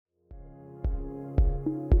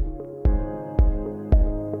Hello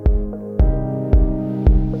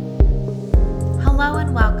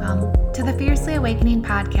and welcome to the Fiercely Awakening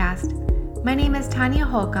podcast. My name is Tanya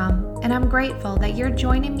Holcomb, and I'm grateful that you're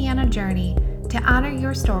joining me on a journey to honor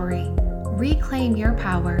your story, reclaim your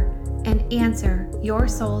power, and answer your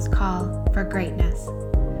soul's call for greatness.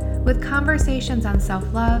 With conversations on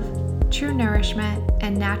self-love, true nourishment,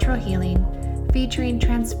 and natural healing, featuring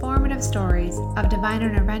transformative stories of divine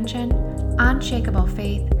intervention, unshakable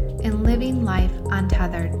faith, and living life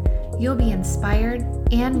untethered, you'll be inspired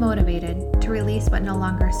and motivated to release what no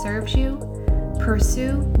longer serves you,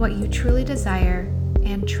 pursue what you truly desire,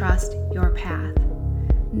 and trust your path.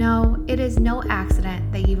 No, it is no accident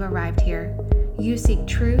that you've arrived here. You seek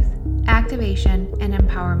truth, activation, and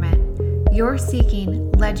empowerment. Your seeking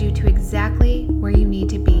led you to exactly where you need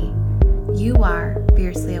to be. You are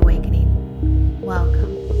Fiercely Awakening.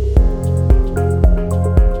 Welcome.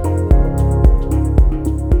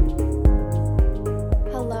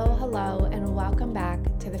 Hello, and welcome back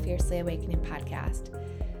to the Fiercely Awakening podcast.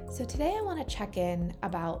 So today I want to check in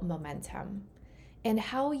about momentum and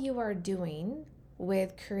how you are doing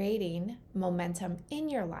with creating momentum in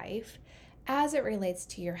your life as it relates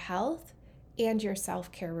to your health and your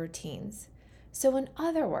self-care routines. So in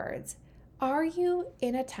other words, are you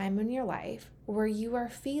in a time in your life where you are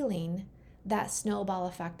feeling that snowball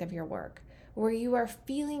effect of your work, where you are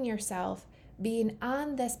feeling yourself being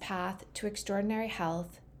on this path to extraordinary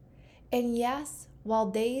health? And yes, while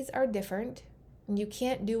days are different, and you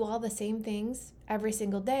can't do all the same things every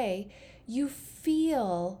single day, you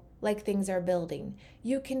feel like things are building.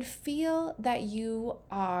 You can feel that you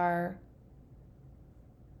are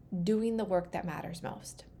doing the work that matters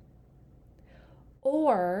most.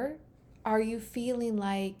 Or are you feeling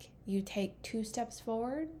like you take 2 steps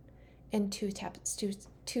forward and two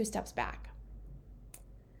steps back?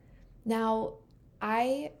 Now,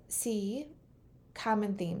 I see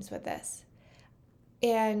common themes with this.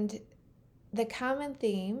 And the common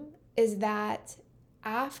theme is that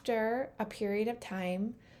after a period of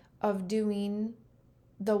time of doing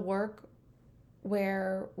the work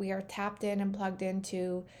where we are tapped in and plugged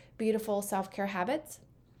into beautiful self-care habits,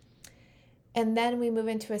 and then we move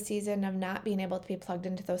into a season of not being able to be plugged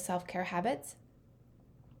into those self-care habits,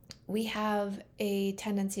 we have a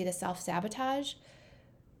tendency to self-sabotage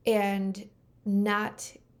and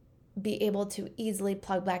not be able to easily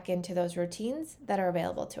plug back into those routines that are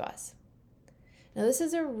available to us. Now, this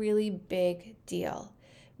is a really big deal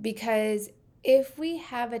because if we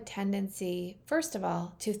have a tendency, first of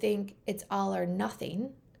all, to think it's all or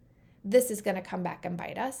nothing, this is going to come back and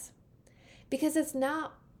bite us because it's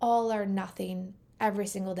not all or nothing every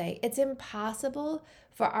single day. It's impossible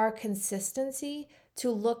for our consistency to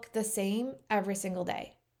look the same every single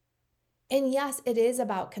day. And yes, it is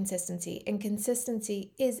about consistency, and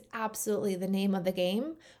consistency is absolutely the name of the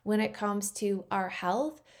game when it comes to our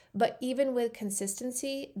health. But even with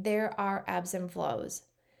consistency, there are ebbs and flows.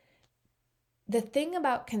 The thing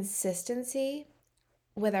about consistency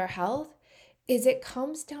with our health is it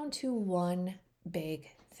comes down to one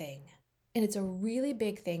big thing. And it's a really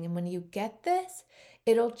big thing. And when you get this,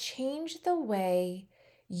 it'll change the way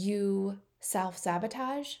you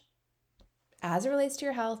self-sabotage as it relates to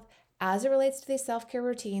your health, as it relates to these self-care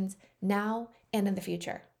routines now and in the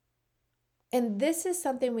future. And this is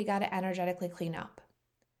something we got to energetically clean up.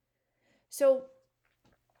 So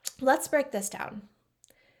let's break this down.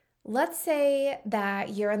 Let's say that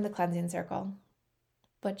you're in the cleansing circle,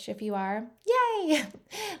 which if you are, yay!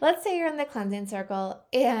 Let's say you're in the cleansing circle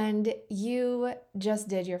and you just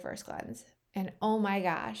did your first cleanse. And oh my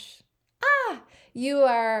gosh, you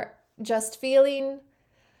are just feeling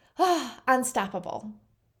unstoppable.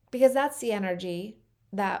 Because that's the energy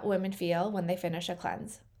that women feel when they finish a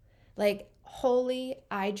cleanse. Like, holy,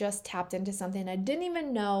 I just tapped into something I didn't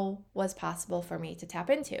even know was possible for me to tap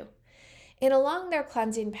into. And along their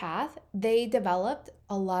cleansing path, they developed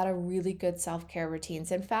a lot of really good self-care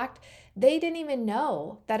routines. In fact, they didn't even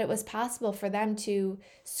know that it was possible for them to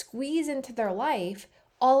squeeze into their life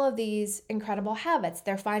all of these incredible habits.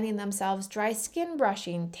 They're finding themselves dry skin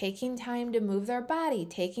brushing, taking time to move their body,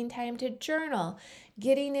 taking time to journal,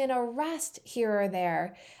 getting in a rest here or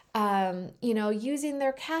there, using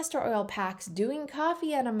their castor oil packs, doing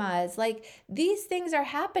coffee enemas. Like, these things are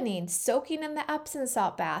happening, soaking in the Epsom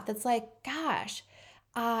salt bath. It's like, gosh,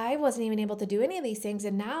 I wasn't even able to do any of these things.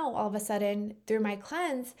 And now all of a sudden through my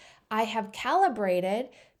cleanse, I have calibrated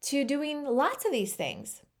to doing lots of these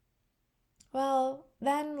things. Well,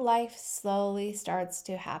 then life slowly starts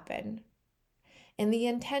to happen. And the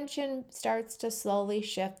intention starts to slowly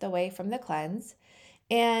shift away from the cleanse.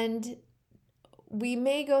 And we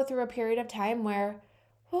may go through a period of time where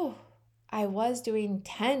oh, I was doing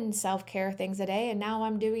 10 self-care things a day and now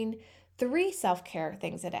I'm doing 3 self-care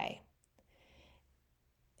things a day.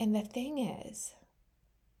 And the thing is,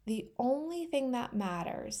 the only thing that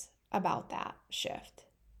matters about that shift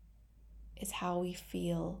is how we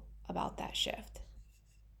feel about that shift.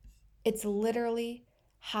 It's literally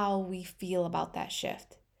how we feel about that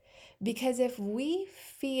shift. Because if we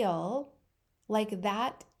feel like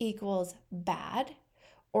that equals bad,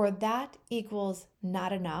 or that equals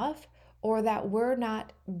not enough, or that we're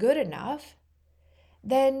not good enough,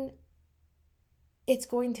 then it's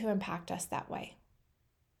going to impact us that way.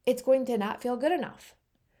 It's going to not feel good enough,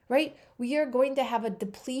 right? We are going to have a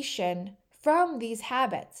depletion from these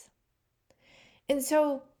habits. And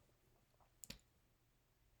so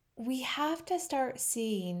we have to start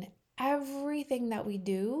seeing everything that we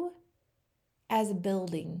do as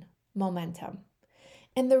building momentum.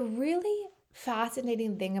 And the really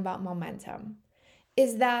fascinating thing about momentum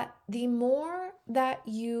is that the more that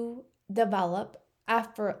you develop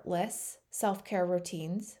effortless self-care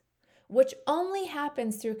routines, which only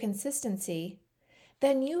happens through consistency,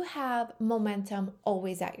 then you have momentum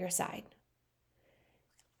always at your side.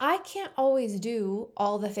 I can't always do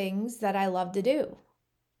all the things that I love to do.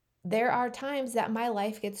 There are times that my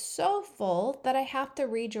life gets so full that I have to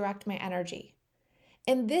redirect my energy.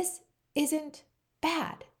 And this isn't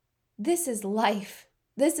bad. This is life.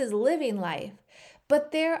 This is living life.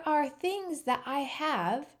 But there are things that I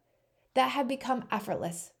have that have become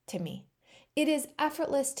effortless to me. It is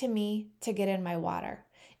effortless to me to get in my water.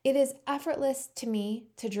 It is effortless to me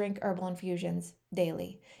to drink herbal infusions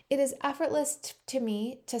daily. It is effortless to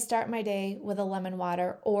me to start my day with a lemon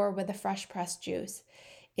water or with a fresh pressed juice.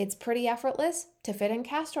 It's pretty effortless to fit in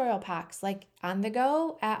castor oil packs, like on the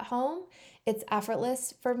go at home. It's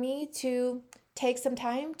effortless for me to take some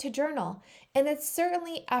time to journal. And it's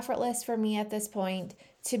certainly effortless for me at this point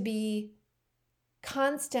to be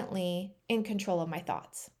constantly in control of my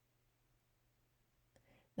thoughts.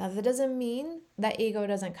 Now, that doesn't mean that ego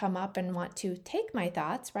doesn't come up and want to take my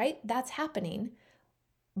thoughts, right? That's happening.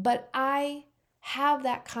 But I have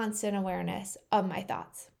that constant awareness of my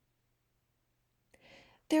thoughts.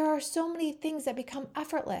 There are so many things that become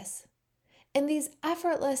effortless. And these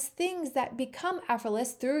effortless things that become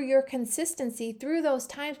effortless through your consistency, through those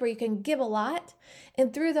times where you can give a lot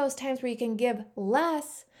and through those times where you can give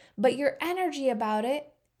less, but your energy about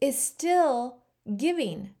it is still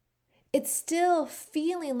giving. It's still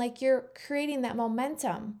feeling like you're creating that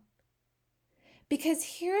momentum.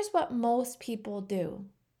 Because here's what most people do.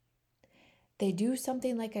 They do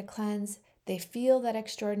something like a cleanse. They feel that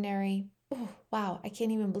extraordinary, oh, wow, I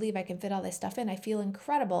can't even believe I can fit all this stuff in. I feel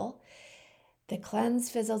incredible. The cleanse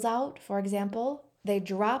fizzles out, for example. They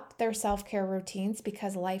drop their self-care routines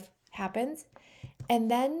because life happens.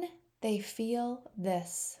 And then they feel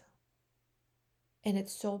this. And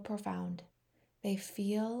it's so profound. They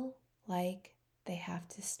feel like they have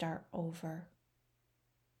to start over.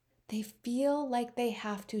 They feel like they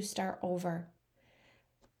have to start over.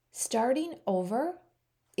 Starting over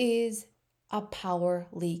is a power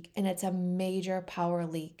leak, and it's a major power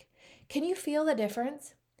leak. Can you feel the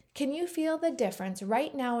difference? Can you feel the difference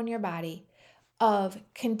right now in your body of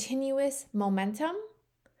continuous momentum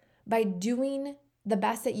by doing the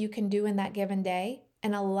best that you can do in that given day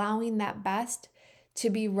and allowing that best to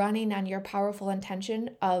be running on your powerful intention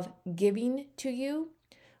of giving to you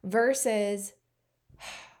versus,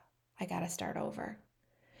 I gotta start over.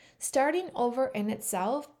 Starting over in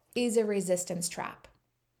itself is a resistance trap.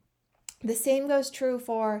 The same goes true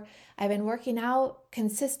for, I've been working out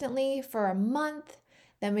consistently for a month,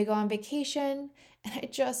 then we go on vacation, and I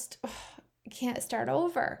just can't start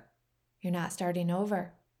over. You're not starting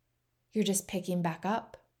over. You're just picking back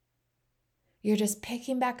up. You're just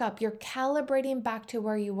picking back up. You're calibrating back to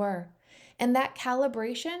where you were. And that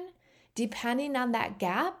calibration, depending on that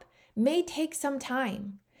gap, may take some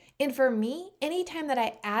time. And for me, anytime that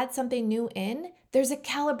I add something new in, there's a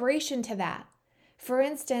calibration to that. For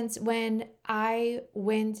instance, when I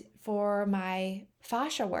went for my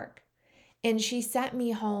fascia work and she sent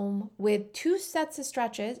me home with two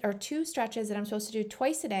stretches that I'm supposed to do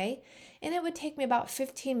twice a day, and it would take me about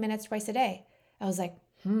 15 minutes twice a day. I was like,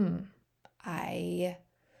 I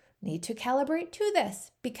need to calibrate to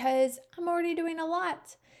this because I'm already doing a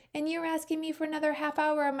lot. And you're asking me for another half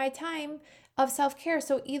hour of my time of self-care.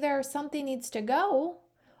 So either something needs to go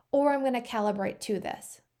or I'm going to calibrate to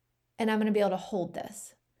this and I'm going to be able to hold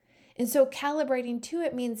this. And so calibrating to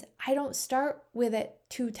it means I don't start with it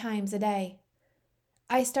 2 times a day.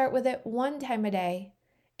 I start with it 1 time a day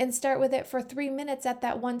and start with it for 3 minutes at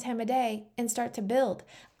that 1 time a day and start to build.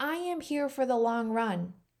 I am here for the long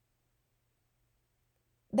run.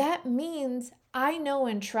 that means I know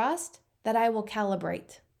and trust that I will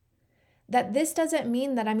calibrate. That this doesn't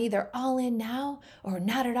mean that I'm either all in now or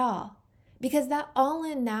not at all. Because that all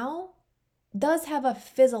in now does have a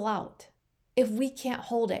fizzle out if we can't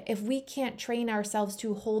hold it, if we can't train ourselves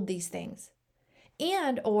to hold these things.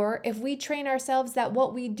 And or if we train ourselves that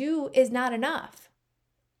what we do is not enough.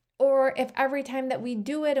 Or if every time that we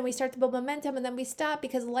do it and we start to build momentum and then we stop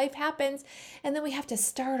because life happens and then we have to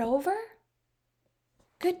start over.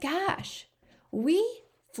 Good gosh, we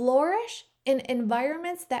flourish in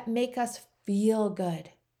environments that make us feel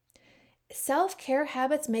good. Self-care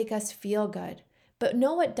habits make us feel good. But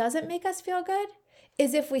know what doesn't make us feel good?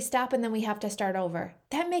 Is if we stop and then we have to start over.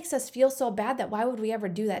 That makes us feel so bad that why would we ever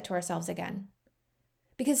do that to ourselves again?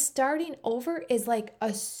 Because starting over is like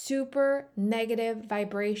a super negative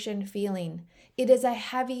vibration feeling. It is a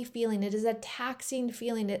heavy feeling. It is a taxing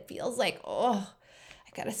feeling. It feels like, oh,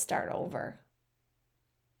 I got to start over.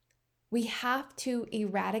 We have to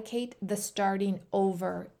eradicate the starting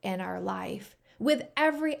over in our life with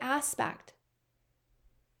every aspect.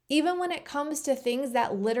 Even when it comes to things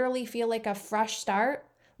that literally feel like a fresh start,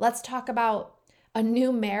 let's talk about a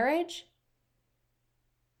new marriage.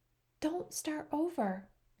 Don't start over.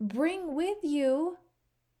 Bring with you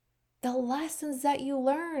the lessons that you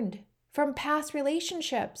learned from past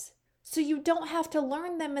relationships so you don't have to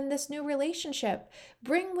learn them in this new relationship.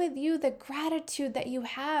 Bring with you the gratitude that you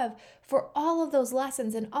have for all of those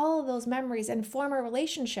lessons and all of those memories and former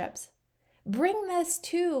relationships. Bring this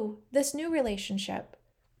to this new relationship,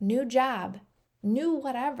 new job, new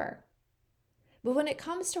whatever. But when it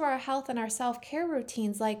comes to our health and our self-care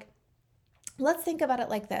routines, like, let's think about it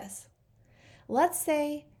like this. Let's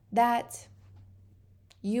say that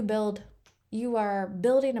you are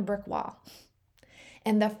building a brick wall.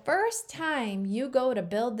 And the first time you go to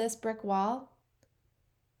build this brick wall,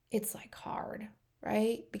 it's like hard,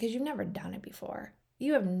 right? Because you've never done it before.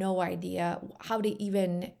 You have no idea how to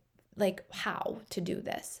even, how to do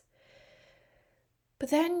this. But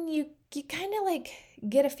then you kind of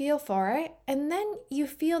get a feel for it, and then you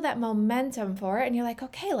feel that momentum for it, and you're like,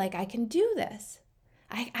 okay, I can do this.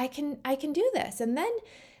 I can do this. And then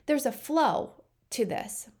there's a flow to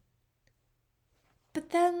this. But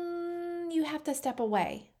then you have to step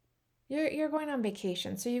away. You're going on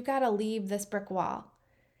vacation, so you've got to leave this brick wall.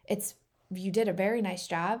 You did a very nice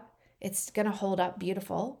job. It's going to hold up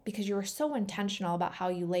beautiful because you were so intentional about how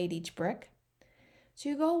you laid each brick. So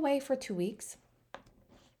you go away for 2 weeks.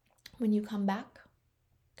 When you come back,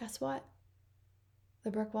 guess what? The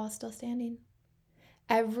brick wall is still standing.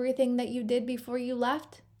 Everything that you did before you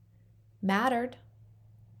left mattered.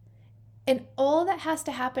 And all that has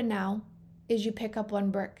to happen now is you pick up one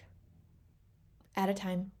brick at a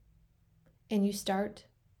time. And you start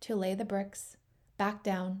to lay the bricks back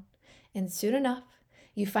down. And soon enough,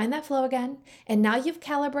 you find that flow again. And now you've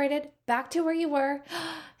calibrated back to where you were.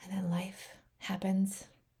 And then life happens.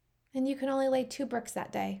 And you can only lay 2 bricks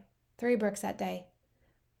that day, 3 bricks that day.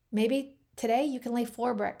 Maybe today you can lay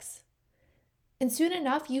 4 bricks. And soon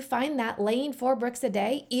enough, you find that laying 4 bricks a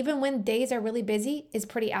day, even when days are really busy, is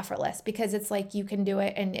pretty effortless because it's like you can do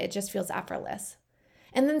it and it just feels effortless.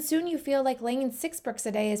 And then soon you feel like laying 6 bricks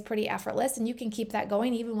a day is pretty effortless and you can keep that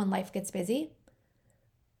going even when life gets busy.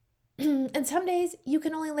 And some days you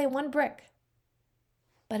can only lay 1 brick,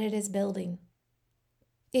 but it is building.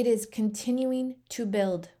 It is continuing to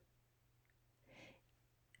build.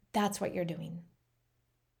 That's what you're doing.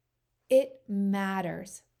 It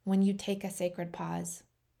matters when you take a sacred pause.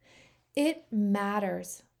 It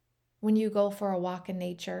matters when you go for a walk in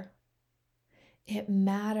nature. It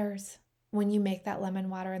matters when you make that lemon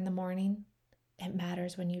water in the morning. It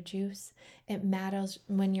matters when you juice. It matters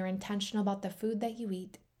when you're intentional about the food that you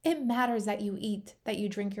eat. It matters that you eat, that you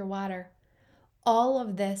drink your water. All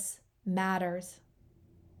of this matters.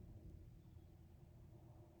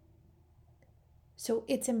 So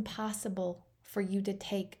it's impossible for you to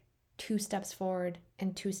take 2 steps forward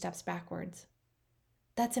and 2 steps backwards.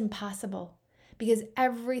 That's impossible because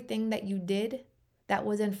everything that you did that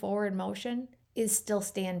was in forward motion is still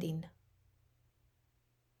standing.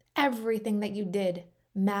 Everything that you did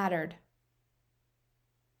mattered.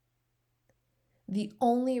 The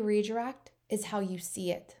only redirect is how you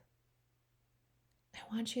see it.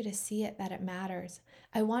 I want you to see it that it matters.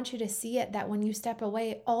 I want you to see it that when you step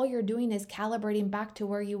away, all you're doing is calibrating back to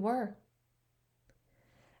where you were.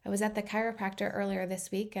 I was at the chiropractor earlier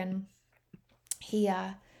this week and he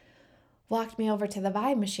walked me over to the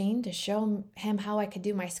Vibe machine to show him how I could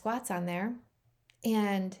do my squats on there.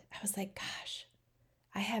 And I was like, gosh,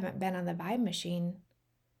 I haven't been on the Vibe machine.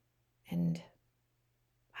 And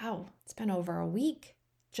wow, it's been over a week.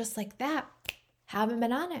 Just like that, Haven't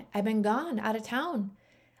been on it. I've been gone, out of town.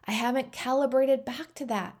 I haven't calibrated back to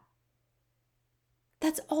that.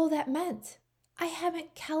 That's all that meant. I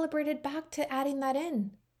haven't calibrated back to adding that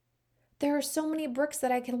in. There are so many bricks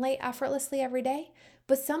that I can lay effortlessly every day,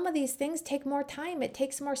 but some of these things take more time. It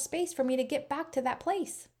takes more space for me to get back to that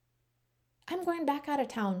place. I'm going back out of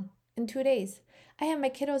town in 2 days. I have my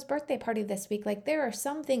kiddo's birthday party this week. Like, there are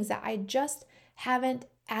some things that I just haven't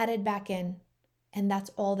added back in, and that's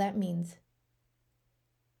all that means.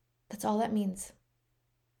 That's all that means.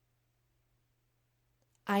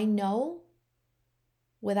 I know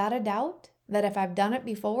without a doubt that if I've done it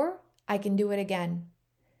before, I can do it again.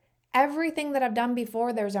 Everything that I've done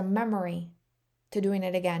before, there's a memory to doing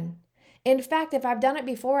it again. In fact, if I've done it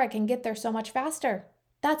before, I can get there so much faster.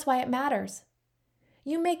 That's why it matters.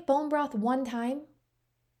 You make bone broth one time,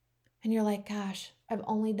 and you're like, gosh, I've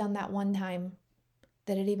only done that one time.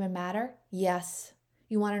 Did it even matter? Yes.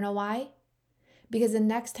 You want to know why? Because the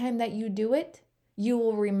next time that you do it, you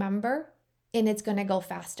will remember, and it's going to go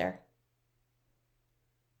faster.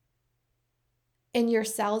 And your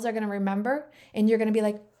cells are going to remember, and you're going to be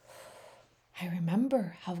like, I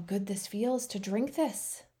remember how good this feels to drink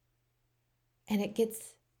this. And it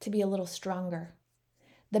gets to be a little stronger.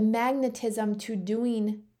 The magnetism to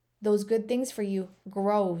doing those good things for you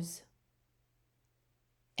grows.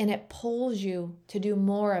 And it pulls you to do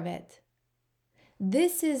more of it.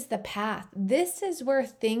 This is the path. This is where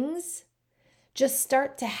things just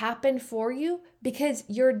start to happen for you because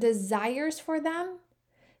your desires for them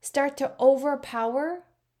start to overpower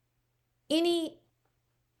any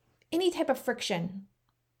type of friction.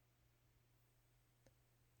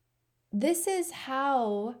 This is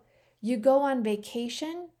how you go on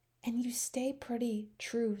vacation and you stay pretty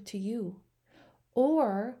true to you.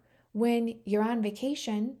 Or when you're on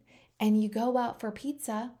vacation and you go out for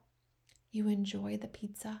pizza, you enjoy the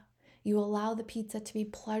pizza. You allow the pizza to be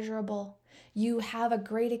pleasurable. You have a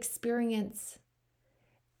great experience.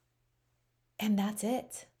 And that's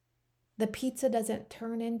it. The pizza doesn't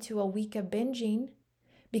turn into a week of binging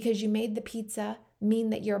because you made the pizza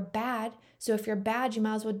mean that you're bad. So if you're bad, you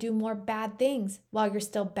might as well do more bad things while you're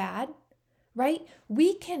still bad, right?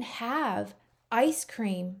 We can have ice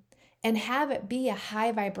cream and have it be a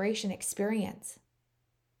high vibration experience.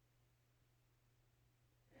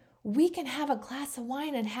 We can have a glass of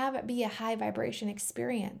wine and have it be a high vibration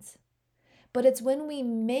experience. But it's when we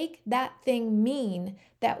make that thing mean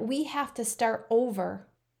that we have to start over,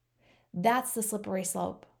 that's the slippery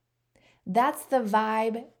slope. That's the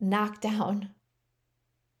vibe knockdown.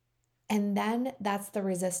 And then that's the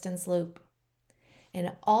resistance loop. And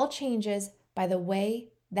it all changes by the way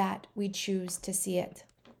that we choose to see it.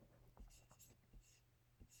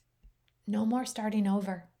 No more starting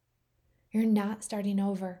over. You're not starting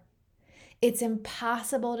over. It's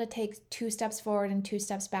impossible to take 2 steps forward and 2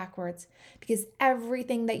 steps backwards because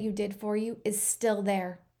everything that you did for you is still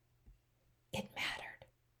there. It mattered.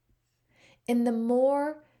 And the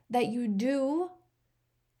more that you do,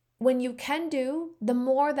 when you can do, the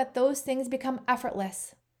more that those things become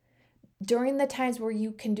effortless. During the times where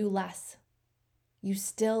you can do less, you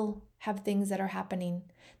still have things that are happening.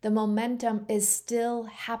 The momentum is still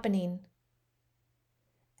happening.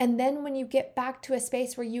 And then when you get back to a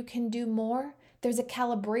space where you can do more, there's a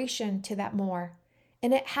calibration to that more.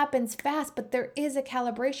 And it happens fast, but there is a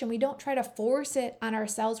calibration. We don't try to force it on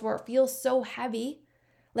ourselves where it feels so heavy.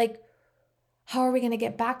 Like, how are we going to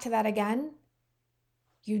get back to that again?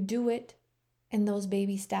 You do it in those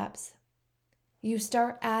baby steps. You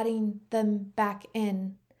start adding them back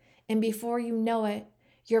in. And before you know it,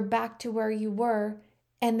 you're back to where you were,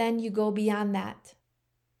 and then you go beyond that.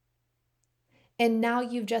 And now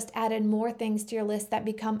you've just added more things to your list that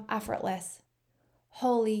become effortless.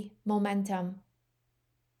 Holy momentum.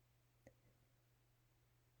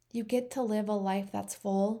 You get to live a life that's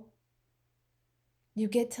full. You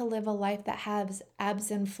get to live a life that has ebbs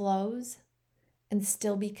and flows and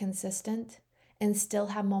still be consistent and still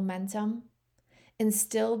have momentum and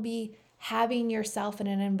still be having yourself in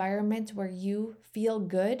an environment where you feel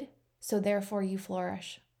good, so therefore you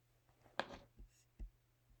flourish.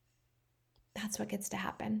 That's what gets to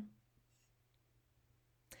happen.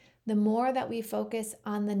 The more that we focus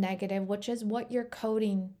on the negative, which is what your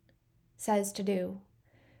coding says to do,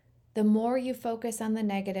 the more you focus on the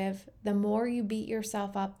negative, the more you beat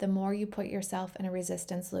yourself up, the more you put yourself in a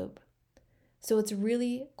resistance loop. So it's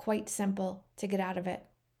really quite simple to get out of it.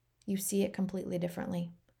 You see it completely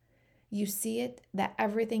differently. You see it that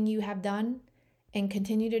everything you have done and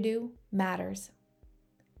continue to do matters.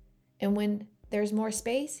 And when there's more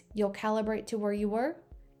space, you'll calibrate to where you were,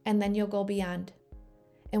 and then you'll go beyond.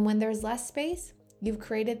 And when there's less space, You've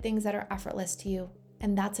created things that are effortless to you,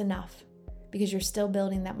 and that's enough because you're still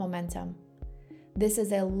building that momentum. This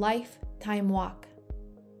is a lifetime walk.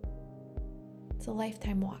 It's a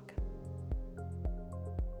lifetime walk.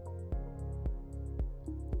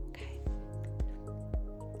 Okay.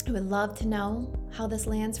 I would love to know how this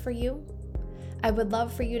lands for you. I would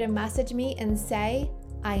love for you to message me and say,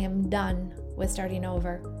 I am done with starting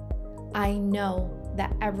over. I know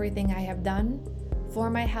that everything I have done for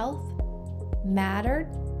my health mattered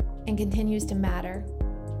and continues to matter.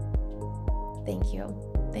 Thank you.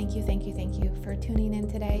 Thank you, thank you, thank you for tuning in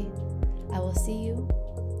today. I will see you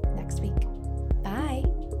next week. Bye.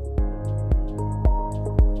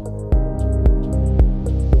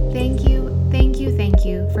 Thank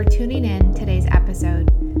you for tuning in today's episode.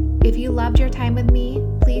 If you loved your time with me,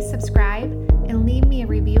 please subscribe and leave me a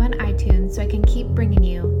review on iTunes so I can keep bringing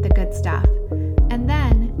you the good stuff. And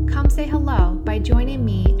then come say hello by joining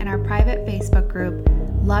me in our private Facebook group,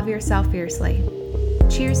 Love Yourself Fiercely.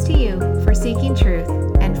 Cheers to you for seeking truth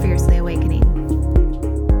and fiercely awakening.